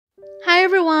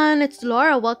everyone, it's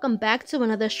Laura. Welcome back to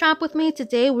another shop with me.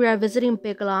 Today we are visiting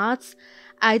Big Lots.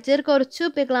 I did go to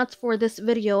 2 Big Lots for this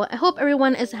video. I hope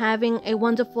everyone is having a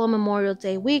wonderful Memorial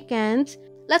Day weekend.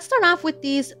 Let's start off with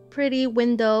these pretty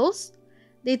windows.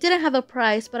 They didn't have a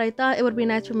price, but I thought it would be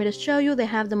nice for me to show you. They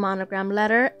have the monogram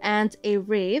letter and a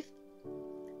wreath.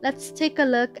 Let's take a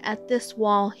look at this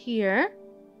wall here.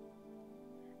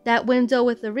 That window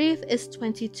with the wreath is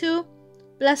 $22.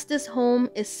 Bless This Home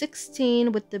is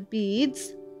 $16 with the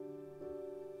beads.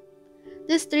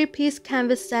 This 3-piece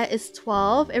canvas set is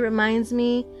 $12. It reminds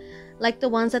me like the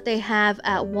ones that they have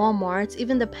at Walmart.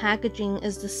 Even the packaging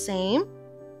is the same.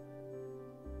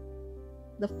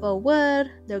 The faux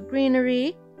wood, the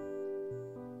greenery.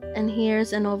 And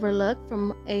here's an overlook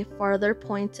from a farther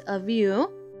point of view.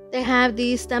 They have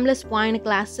these stemless wine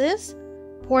glasses.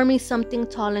 Pour Me Something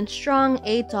Tall and Strong,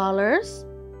 $8.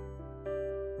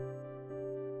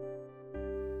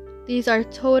 These are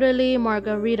totally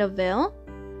Margaritaville.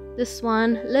 This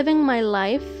one, Living My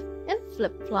Life in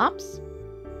flip-flops.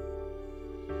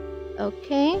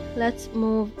 Okay, let's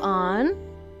move on.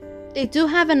 They do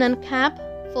have an end cap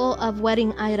full of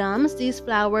wedding items. These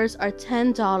flowers are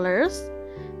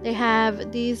 $10. They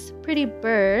have these pretty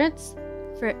birds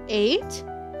for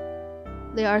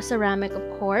 $8. They are ceramic,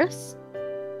 of course.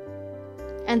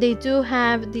 And they do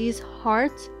have these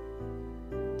heart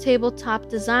tabletop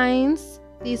designs.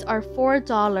 These are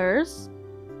 $4.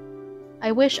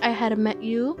 I wish I had met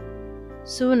you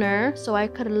sooner so I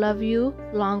could love you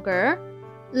longer.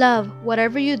 Love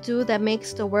whatever you do that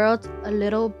makes the world a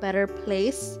little better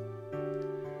place.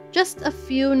 Just a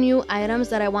few new items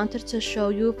that I wanted to show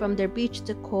you from their beach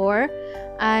decor.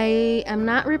 I am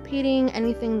not repeating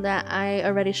anything that I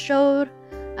already showed.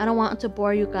 I don't want to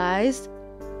bore you guys.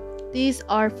 These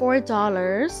are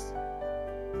 $4.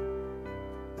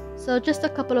 So just a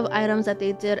couple of items that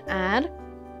they did add.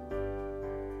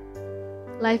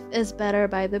 Life is Better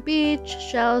by the Beach,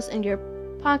 shells in your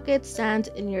pockets, sand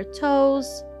in your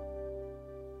toes.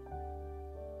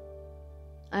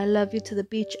 I Love You to the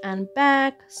Beach and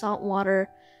Back, salt water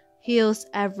heals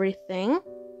everything.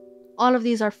 All of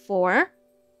these are $4.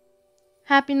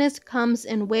 Happiness Comes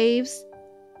in Waves.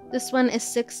 This one is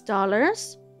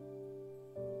 $6.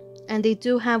 And they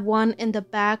do have one in the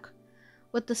back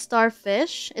with the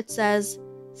starfish. It says,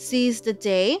 Seize the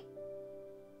Day.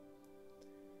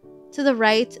 To the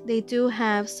right, they do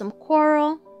have some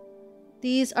coral.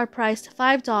 These are priced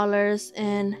 $5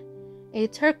 in a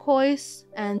turquoise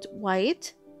and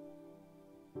white.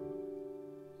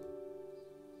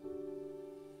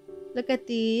 Look at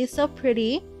these, so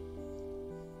pretty.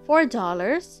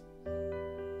 $4.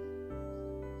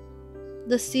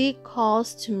 The Sea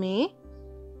Calls to Me.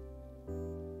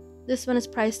 This one is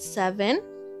priced $7.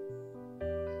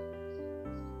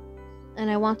 And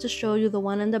I want to show you the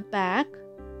one in the back.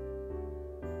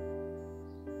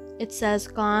 It says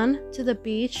Gone to the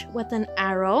Beach with an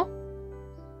Arrow.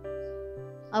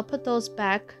 I'll put those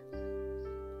back.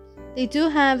 They do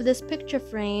have this picture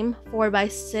frame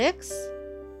 4x6.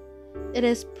 It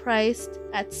is priced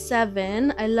at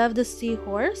 $7. I love the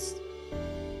seahorse.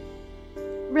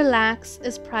 Relax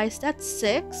is priced at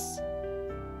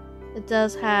 $6. It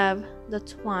does have the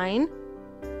twine.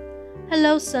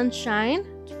 Hello Sunshine,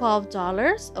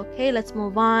 $12. Okay, let's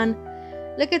move on.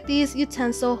 Look at these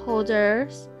utensil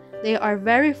holders. They are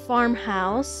very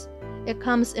farmhouse. It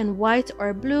comes in white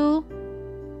or blue.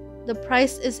 The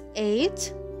price is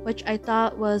 $8, which I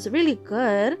thought was really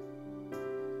good.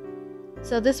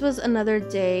 So this was another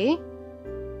day.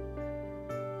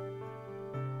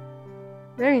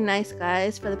 Very nice,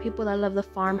 guys, for the people that love the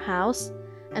farmhouse.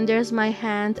 And there's my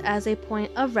hand as a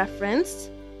point of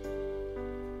reference.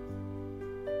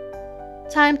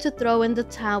 Time to throw in the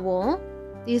towel.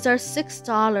 These are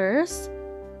 $6.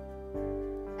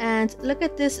 And look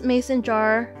at this mason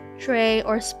jar tray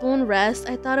or spoon rest.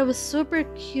 I thought it was super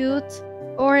cute.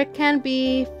 Or it can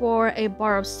be for a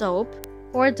bar of soap.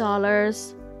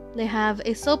 $4. They have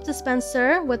a soap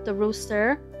dispenser with the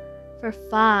rooster for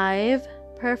 $5.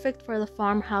 Perfect for the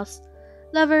farmhouse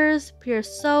lovers. Pure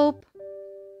soap.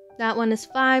 That one is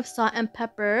 $5. Salt and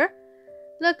pepper.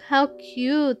 Look how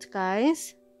cute,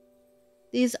 guys.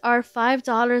 These are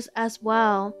 $5 as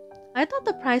well. I thought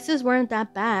the prices weren't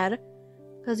that bad.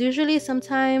 Because usually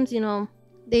sometimes,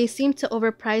 they seem to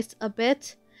overprice a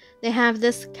bit. They have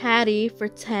this caddy for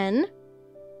 $10.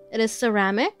 It is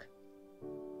ceramic.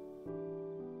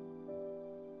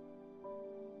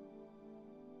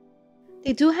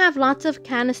 They do have lots of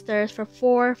canisters for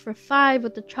 $4, for $5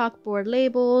 with the chalkboard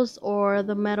labels or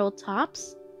the metal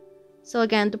tops. So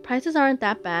again, the prices aren't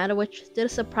that bad, which did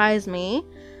surprise me.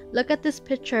 Look at this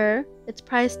picture. It's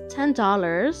priced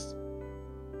 $10.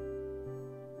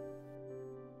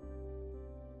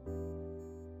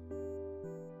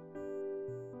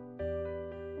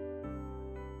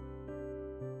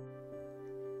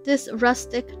 This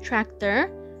rustic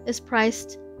tractor is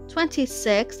priced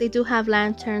 $26. They do have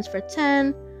lanterns for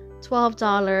 $10,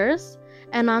 $12.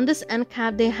 And on this end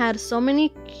cap, they had so many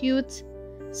cute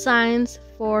signs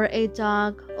for a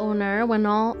dog owner. When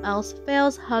all else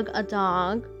fails, hug a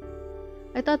dog.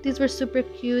 I thought these were super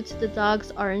cute. The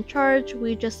dogs are in charge.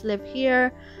 We just live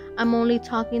here. I'm only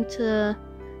talking to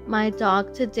my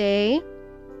dog today.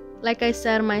 Like I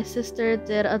said, my sister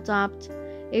did adopt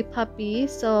a puppy,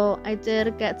 so I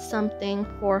did get something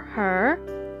for her.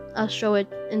 I'll show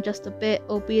it in just a bit.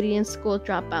 Obedience school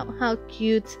dropout. How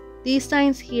cute. These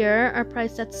signs here are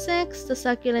priced at $6. The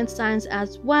succulent signs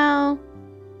as well.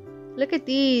 Look at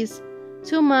these.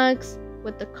 2 mugs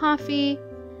with the coffee.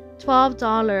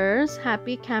 $12.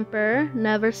 Happy camper.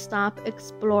 Never stop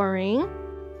exploring.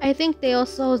 I think they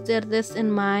also did this in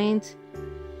mind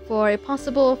for a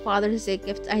possible Father's Day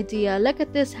gift idea. Look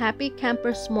at this Happy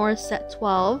Camper S'mores set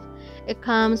 12. It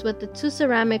comes with the 2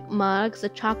 ceramic mugs, the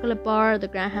chocolate bar, the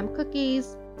Graham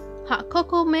cookies, hot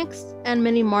cocoa mix, and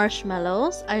mini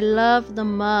marshmallows. I love the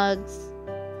mugs.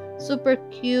 Super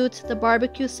cute. The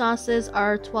barbecue sauces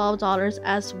are $12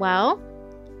 as well.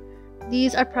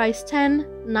 These are priced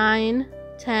 $10, $9,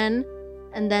 $10,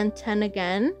 and then $10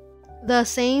 again. The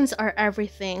sayings are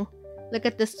everything. Look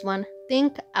at this one.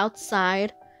 Think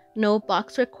outside. No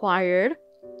box required.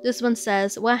 This one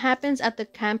says, what happens at the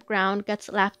campground gets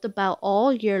laughed about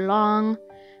all year long.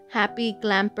 Happy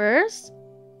glampers.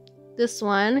 This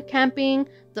one, camping,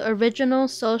 the original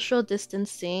social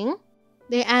distancing.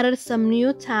 They added some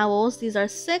new towels. These are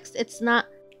 $6. It's not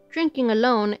drinking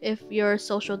alone if you're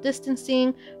social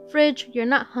distancing. Fridge, you're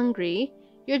not hungry.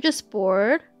 You're just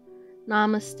bored.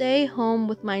 Namaste, home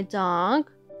with my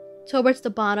dog. Towards the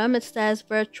bottom, it says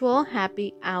virtual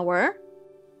happy hour.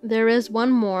 There is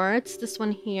one more. It's this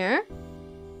one here.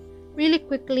 Really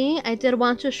quickly, I did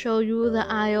want to show you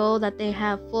the aisle that they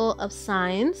have full of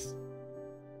signs.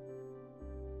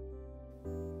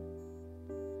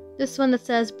 This one that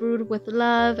says brewed with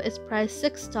love is priced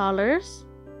 $6.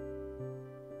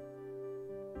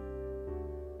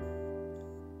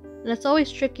 And it's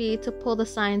always tricky to pull the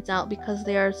signs out because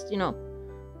they are,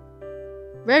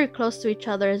 very close to each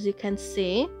other, as you can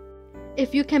see.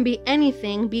 If you can be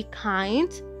anything, be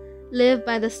kind. Live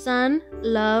by the sun,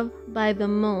 love by the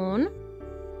moon.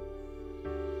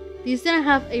 These didn't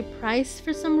have a price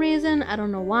for some reason. I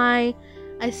don't know why.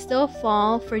 I still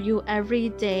fall for you every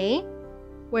day.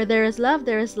 Where there is love,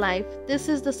 there is life. This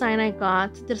is the sign I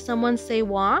got. Did someone say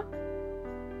walk?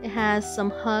 It has some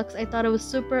hooks. I thought it was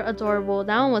super adorable.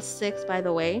 That one was $6, by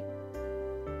the way.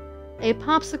 A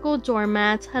popsicle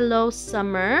doormat. Hello,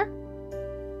 summer.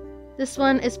 This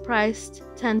one is priced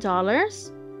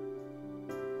 $10.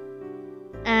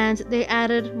 And they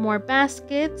added more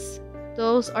baskets.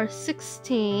 Those are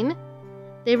 $16.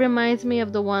 They remind me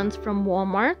of the ones from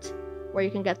Walmart, where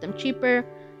you can get them cheaper.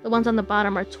 The ones on the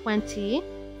bottom are $20.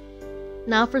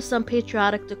 Now for some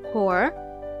patriotic decor.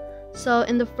 So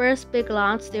in the first big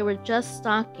lots, they were just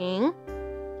stocking.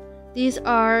 These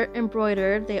are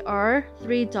embroidered. They are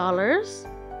 $3.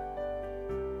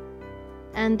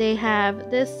 And they have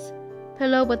this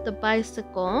pillow with the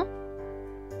bicycle.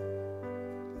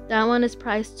 That one is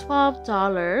priced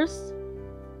 $12.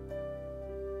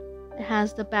 It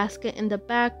has the basket in the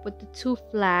back with the 2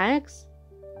 flags.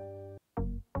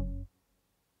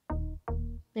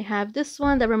 They have this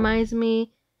one that reminds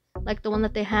me like the one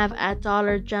that they have at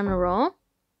Dollar General.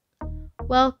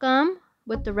 Welcome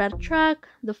with the red truck,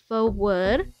 the faux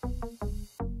wood.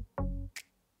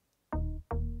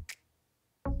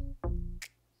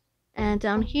 And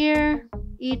down here,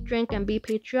 eat, drink, and be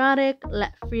patriotic.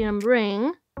 Let freedom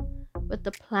ring with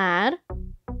the plaid.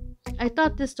 I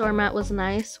thought this doormat was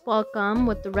nice. Welcome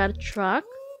with the red truck.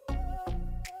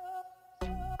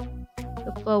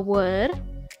 The faux wood.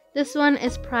 This one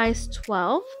is priced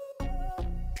 $12.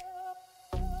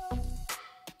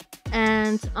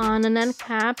 And on an end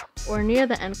cap, or near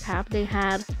the end cap, they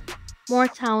had more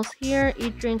towels here.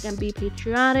 Eat, drink, and be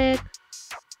patriotic.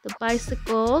 The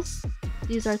bicycles.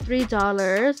 These are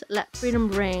 $3. Let freedom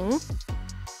ring.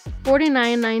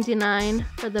 $49.99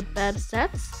 for the bed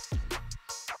sets.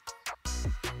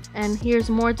 And here's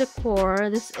more decor.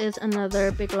 This is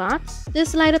another Big Lots.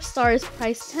 This light up star is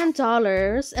priced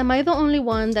 $10. Am I the only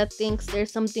one that thinks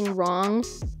there's something wrong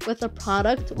with a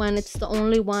product when it's the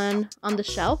only one on the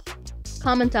shelf?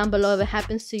 Comment down below if it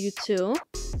happens to you too.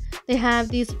 They have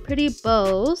these pretty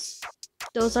bows.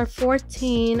 Those are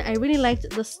 $14. I really liked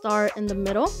the star in the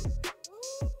middle.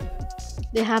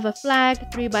 They have a flag,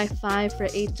 3x5 for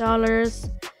 $8.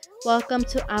 Welcome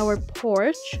to our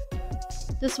porch.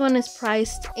 This one is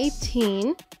priced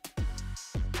 $18.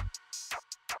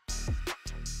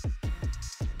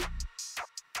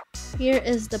 here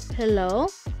is the pillow.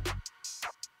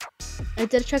 I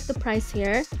did check the price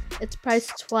here. It's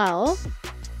priced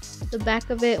 $12. The back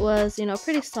of it was,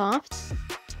 pretty soft.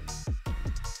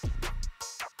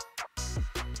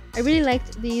 I really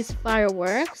liked these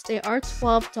fireworks. They are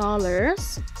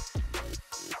 $12.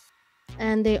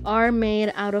 And they are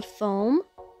made out of foam.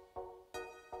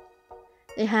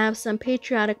 They have some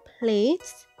patriotic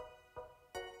plates.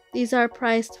 These are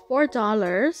priced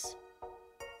 $4.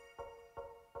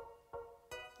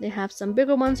 They have some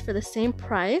bigger ones for the same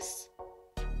price.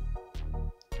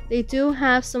 They do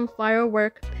have some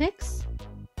firework picks.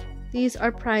 These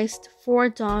are priced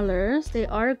 $4. They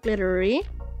are glittery.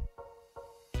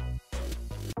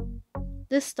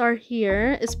 This star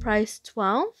here is priced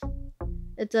 $12.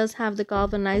 It does have the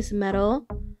galvanized metal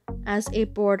as a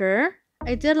border.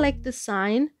 I did like the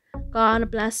sign,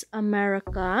 God Bless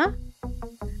America.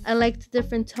 I liked the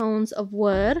different tones of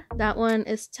wood. That one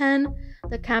is 10.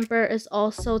 The camper is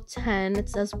also 10. It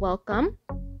says welcome.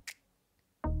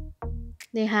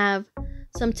 They have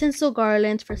some tinsel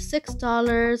garland for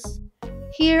 $6.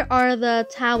 Here are the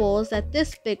towels that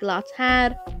this Big Lots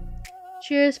had.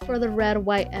 Cheers for the red,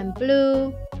 white, and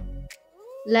blue.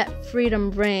 Let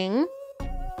freedom ring.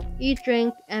 Eat,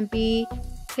 drink, and be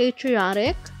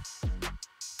patriotic.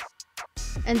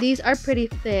 And these are pretty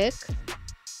thick.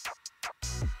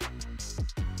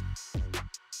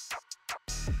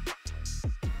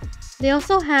 They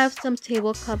also have some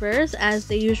table covers, as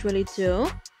they usually do.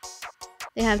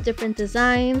 They have different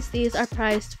designs. These are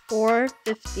priced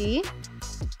 $4.50.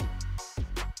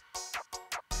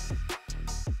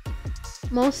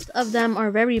 Most of them are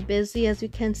very busy, as you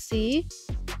can see.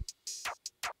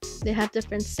 They have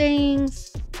different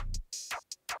sayings.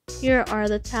 Here are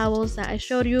the towels that I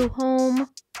showed you. Home,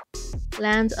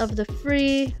 land of the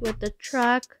free with the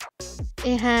truck.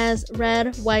 It has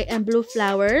red, white, and blue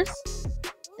flowers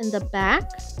in the back.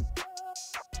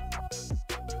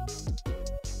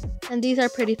 And these are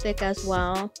pretty thick as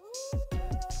well.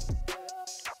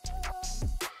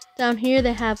 Down here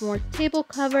they have more table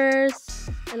covers.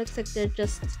 It looks like they're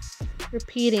just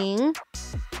repeating.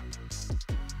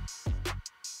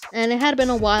 And it had been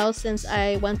a while since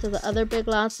I went to the other Big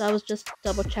Lots, so I was just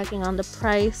double checking on the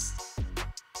price.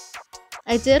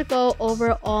 I did go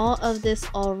over all of this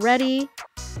already.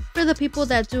 For the people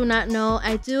that do not know,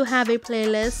 I do have a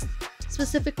playlist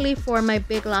specifically for my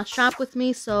Big Lots shop with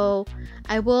me, so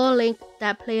I will link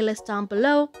that playlist down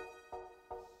below.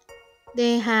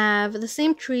 They have the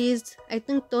same trees. I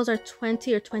think those are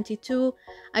 20 or 22.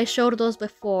 I showed those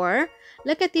before.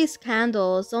 Look at these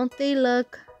candles. Don't they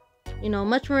look,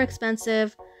 much more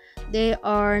expensive? They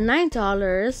are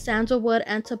 $9. Sandalwood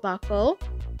and tobacco,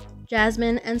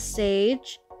 jasmine and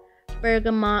sage,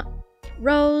 bergamot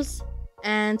rose,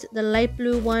 and the light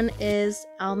blue one is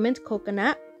almond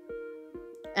coconut.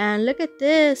 And look at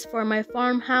this for my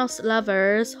farmhouse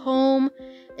lovers. Home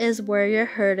is where your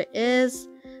heart is.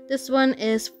 This one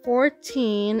is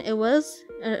 14. It was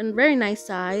a very nice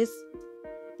size.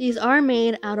 These are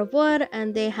made out of wood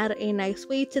and they had a nice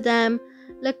weight to them.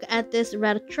 Look at this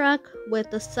red truck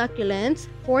with the succulent.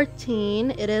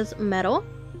 14. It is metal.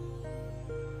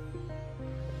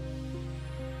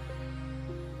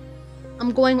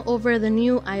 I'm going over the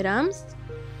new items.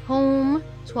 Home,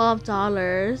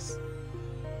 $12.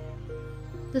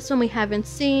 This one we haven't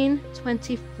seen,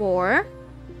 $24.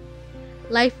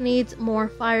 Life needs more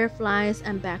fireflies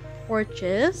and back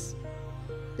porches.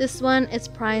 This one is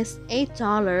priced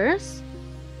 $8.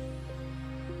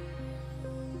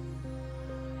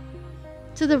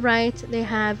 To the right, they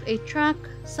have a truck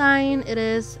sign. It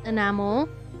is enamel.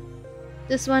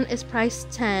 This one is priced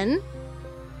 $10.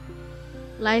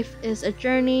 Life is a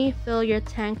journey. Fill your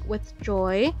tank with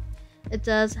joy. It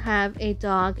does have a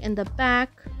dog in the back.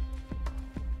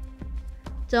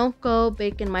 Don't go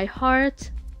bake in my heart.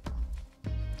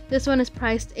 This one is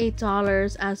priced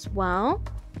 $8 as well.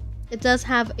 It does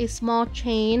have a small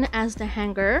chain as the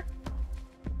hanger.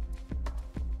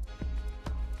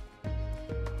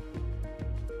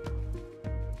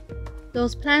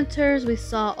 Those planters we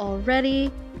saw already.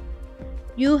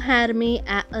 You had me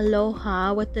at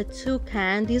Aloha with the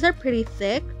toucan. These are pretty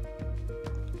thick.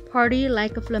 Party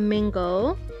like a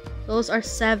flamingo. Those are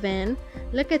 $7.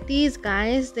 Look at these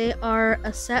guys. They are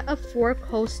a set of 4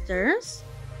 coasters.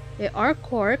 They are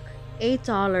cork,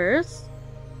 $8.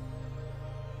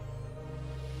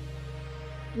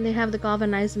 And they have the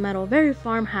galvanized metal, very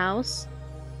farmhouse.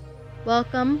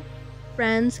 Welcome,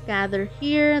 friends, gather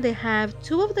here. They have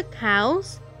 2 of the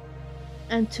cows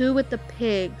and 2 with the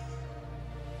pigs.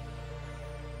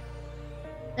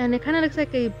 And it kind of looks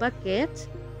like a bucket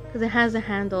because it has the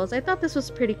handles. I thought this was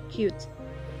pretty cute.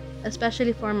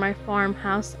 especially for my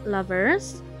farmhouse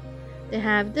lovers. They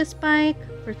have this bike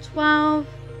for $12.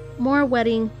 More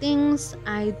wedding things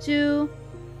I do.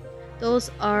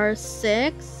 Those are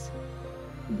 $6.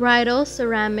 Bridal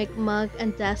ceramic mug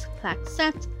and desk plaque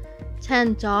set,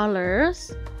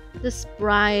 $10. This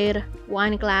bride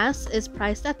wine glass is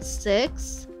priced at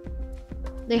 $6.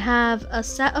 They have a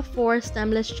set of 4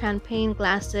 stemless champagne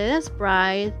glasses,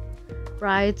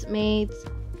 bridesmaids.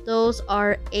 Those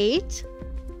are $8.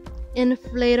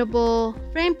 Inflatable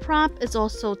frame prop is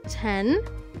also $10.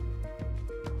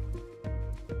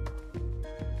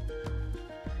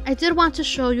 I did want to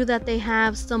show you that they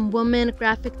have some women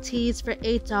graphic tees for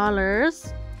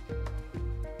 $8.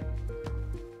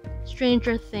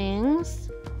 Stranger Things.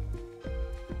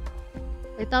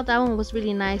 I thought that one was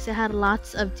really nice. It had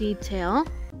lots of detail.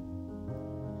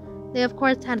 They of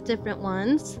course had different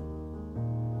ones.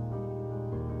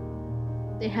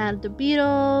 They had the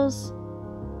Beatles,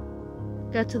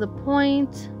 Get to the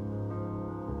Point.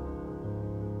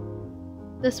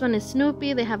 This one is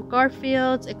Snoopy. They have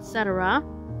Garfield, etc.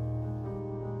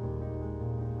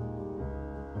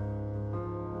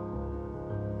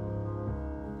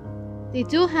 They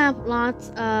do have lots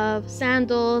of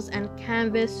sandals and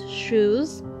canvas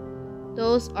shoes.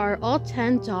 Those are all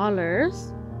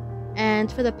 $10. And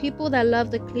for the people that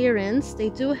love the clearance, they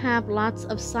do have lots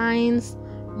of signs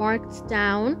marked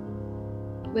down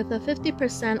with a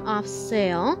 50% off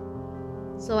sale.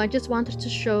 So I just wanted to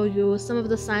show you some of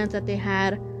the signs that they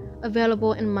had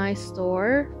available in my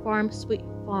store, Farm Sweet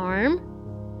Farm.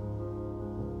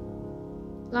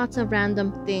 Lots of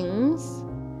random things.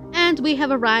 And we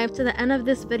have arrived to the end of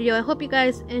this video. I hope you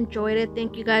guys enjoyed it.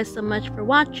 Thank you guys so much for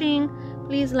watching.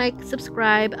 Please like,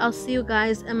 subscribe. I'll see you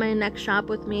guys in my next shop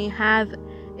with me. Have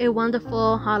a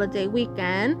wonderful holiday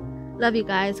weekend. Love you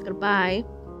guys. Goodbye.